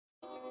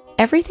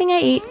Everything I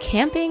ate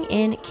camping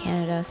in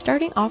Canada.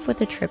 Starting off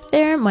with a trip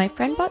there, my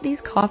friend bought these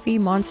coffee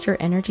Monster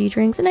energy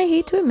drinks, and I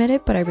hate to admit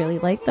it, but I really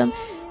like them.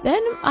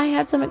 Then I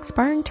had some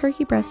expiring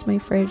turkey breast in my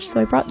fridge,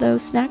 so I brought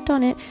those, snacked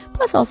on it,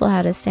 plus also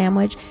had a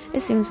sandwich.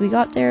 As soon as we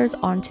got there, it was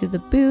onto the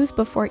booze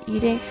before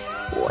eating.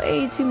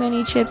 Way too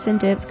many chips and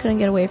dips, couldn't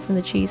get away from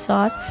the cheese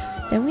sauce.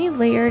 Then we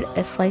layered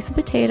a slice of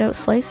potato,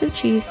 slice of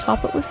cheese,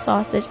 top it with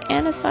sausage,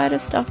 and a side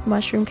of stuffed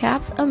mushroom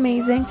caps.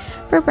 Amazing.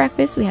 For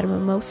breakfast, we had a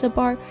mimosa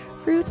bar,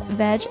 fruits,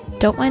 veg.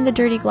 Don't mind the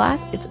dirty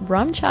glass. It's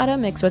rum chata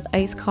mixed with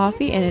iced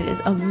coffee, and it is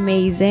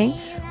amazing.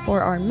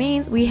 For our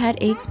mains, we had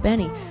eggs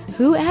benny.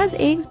 Who has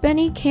eggs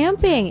benny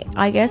camping?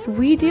 I guess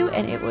we do,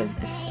 and it was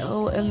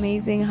so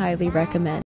amazing. Highly recommend.